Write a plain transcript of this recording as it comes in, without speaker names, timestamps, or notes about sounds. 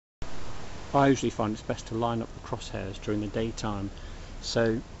I usually find it's best to line up the crosshairs during the daytime.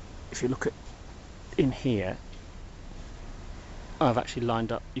 So if you look at in here, I've actually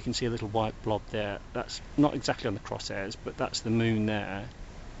lined up, you can see a little white blob there. That's not exactly on the crosshairs, but that's the moon there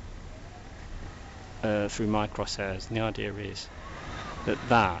through my crosshairs, and the idea is that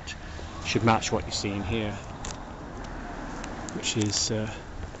that should match what you see in here, which is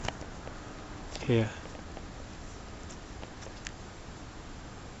here.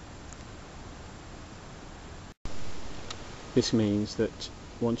 This means that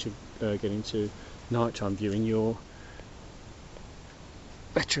once you get into nighttime viewing, you're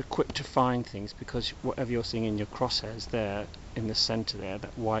better equipped to find things, because whatever you're seeing in your crosshairs there, in the centre there,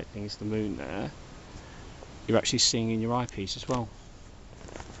 that white thing is the moon there, you're actually seeing in your eyepiece as well,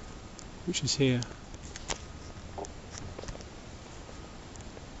 which is here.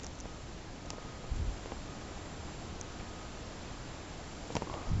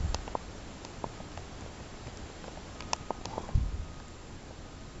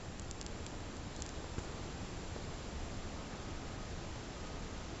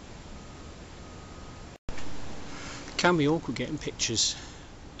 Can be awkward getting pictures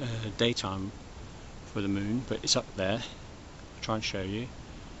daytime for the moon, but it's up there. I'll try and show you.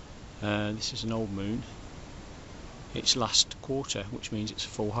 This is an old moon. It's last quarter, which means it's a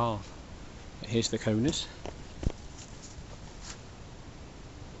full half. Here's the Konus,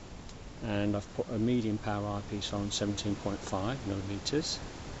 and I've put a medium power eyepiece on 17.5mm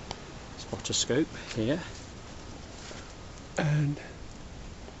spotoscope here, and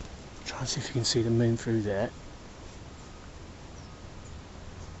try and see if you can see the moon through there.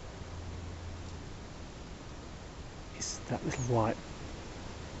 That little white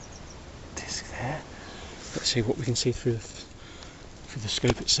disc there. Let's see what we can see through the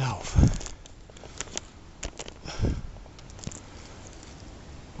scope itself.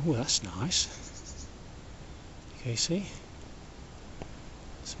 Oh, that's nice. Okay, see?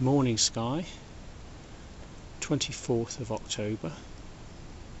 It's morning sky, 24th of October,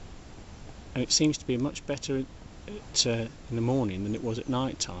 and it seems to be much better in the morning than it was at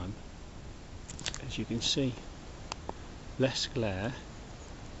night time, as you can see. Less glare.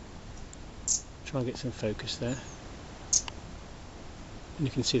 Try and get some focus there, and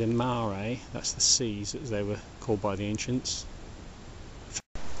you can see the mare, that's the seas as they were called by the ancients.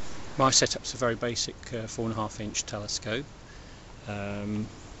 My setup's a very basic 4.5-inch telescope, the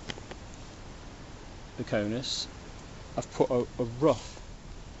Konus. I've put a rough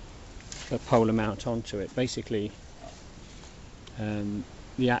polar mount onto it. Basically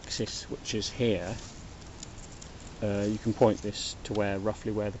the axis, which is here, you can point this to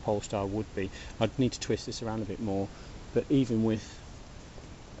roughly where the pole star would be. I'd need to twist this around a bit more, but even with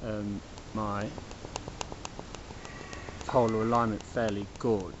my polar alignment fairly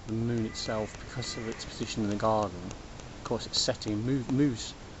good, the moon itself, because of its position in the garden, of course its setting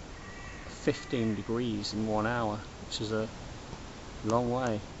moves 15 degrees in 1 hour, which is a long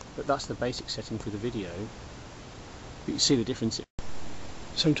way. But that's the basic setting for the video. But you see the difference.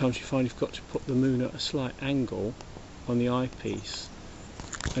 Sometimes you find you've got to put the moon at a slight angle on the eyepiece,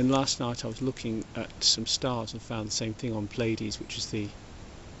 and last night I was looking at some stars and found the same thing on Pleiades, which is the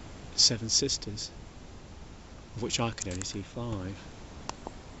 7 sisters, of which I can only see 5.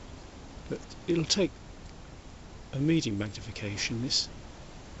 But it'll take a medium magnification. The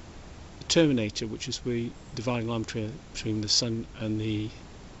terminator, which is the dividing line between the sun and the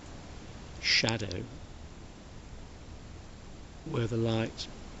shadow, where the light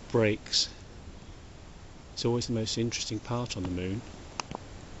breaks, it's always the most interesting part on the moon.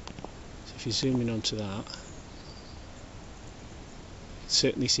 So if you zoom in onto that, you can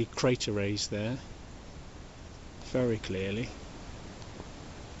certainly see crater rays there very clearly.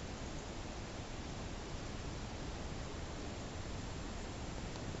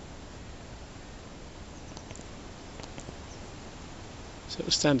 So it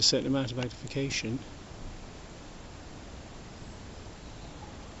will stand a certain amount of magnification.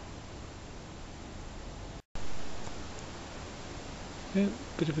 Yeah,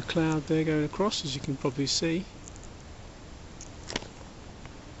 bit of a cloud there going across, as you can probably see.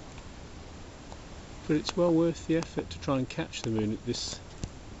 But it's well worth the effort to try and catch the moon at this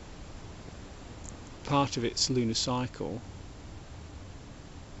part of its lunar cycle.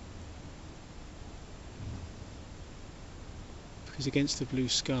 Because against the blue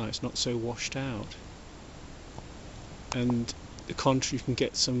sky it's not so washed out. And you can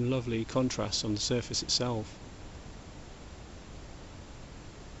get some lovely contrast on the surface itself.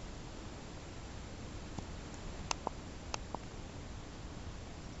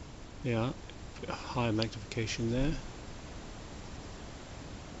 Yeah, a higher magnification there.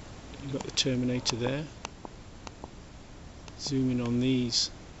 You've got the terminator there. Zoom in on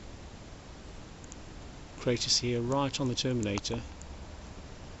these craters here, right on the terminator.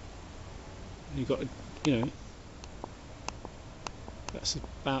 You've got, that's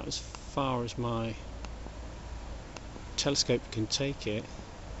about as far as my telescope can take it.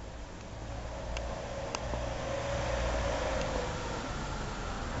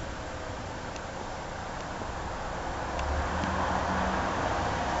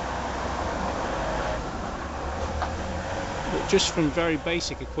 But just from very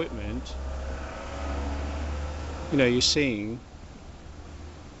basic equipment, you're seeing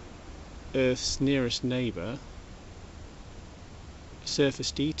Earth's nearest neighbour,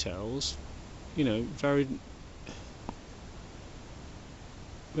 surface details, very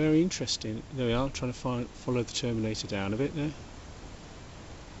very interesting. There we are, trying to follow the terminator down a bit there.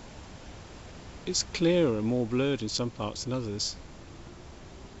 It's clearer and more blurred in some parts than others,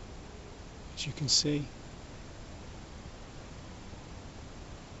 as you can see.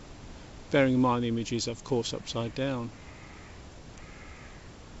 Bearing in mind the image is of course upside down.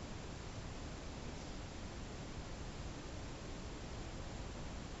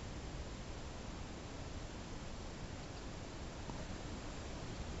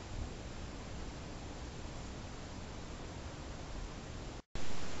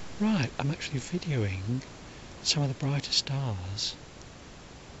 Right, I'm actually videoing some of the brighter stars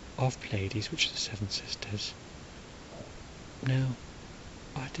of Pleiades, which are the Seven Sisters. Now,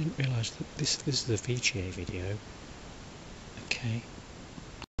 I didn't realise that this is a VGA video. Okay.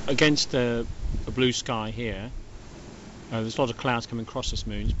 Against a blue sky here, there's a lot of clouds coming across this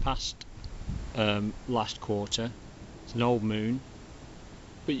moon. It's past last quarter. It's an old moon,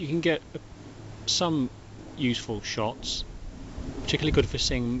 but you can get some useful shots. Particularly good for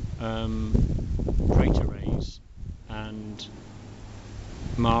seeing crater rays and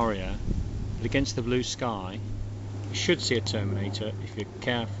Maria, but against the blue sky you should see a terminator if you're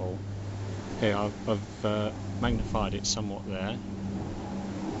careful. Here I've magnified it somewhat there,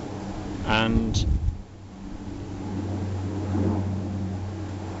 and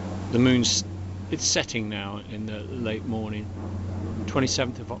the moon's setting now in the late morning,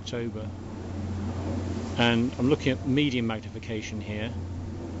 27th of October. And I'm looking at medium magnification here,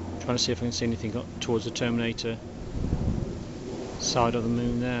 trying to see if I can see anything up towards the terminator side of the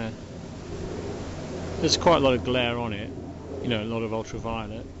moon there. There's quite a lot of glare on it, a lot of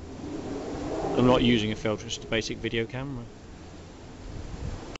ultraviolet. I'm not using a filter, it's just a basic video camera.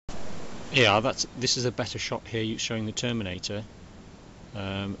 Yeah, this is a better shot here showing the terminator.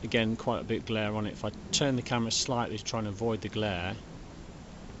 Again, quite a bit of glare on it. If I turn the camera slightly to try and avoid the glare,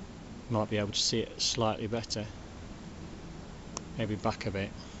 might be able to see it slightly better. Maybe back a bit.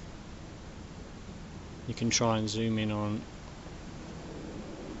 You can try and zoom in on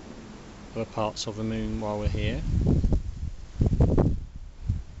other parts of the moon while we're here.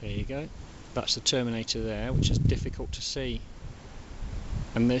 There you go. That's the terminator there, which is difficult to see.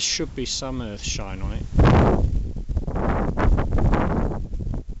 And there should be some earth shine on it.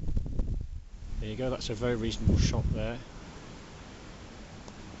 There you go, that's a very reasonable shot there.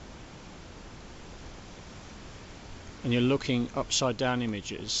 And you're looking upside down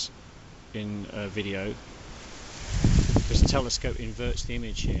images in video because the telescope inverts the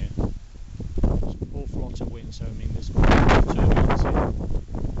image here. There's an awful lot of wind, so there's quite a lot of turbulence here.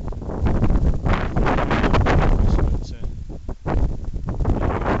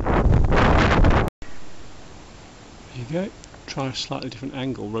 There you go. Try a slightly different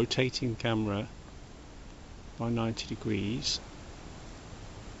angle, rotating the camera by 90 degrees.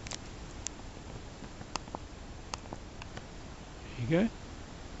 There you go.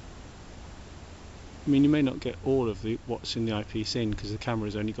 You may not get all of what's in the eyepiece in because the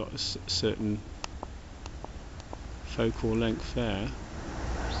camera's only got a certain focal length there.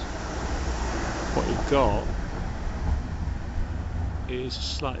 What you've got is a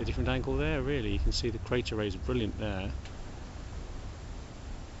slightly different angle there, really. You can see the crater rays are brilliant there.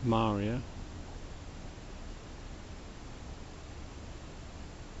 Maria.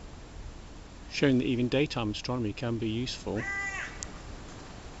 Showing that even daytime astronomy can be useful.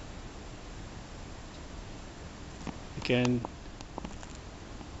 Again,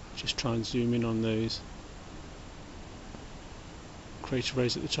 just try and zoom in on those crater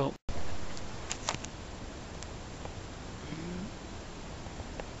rays at the top.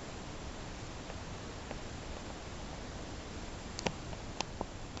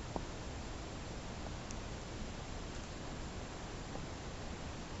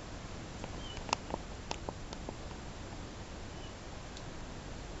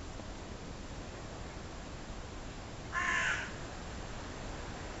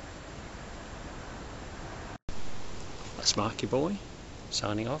 That's Marky Boy,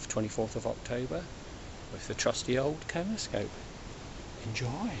 signing off 24th of October with the trusty old Konusmotor.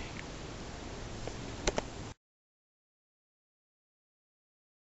 Enjoy!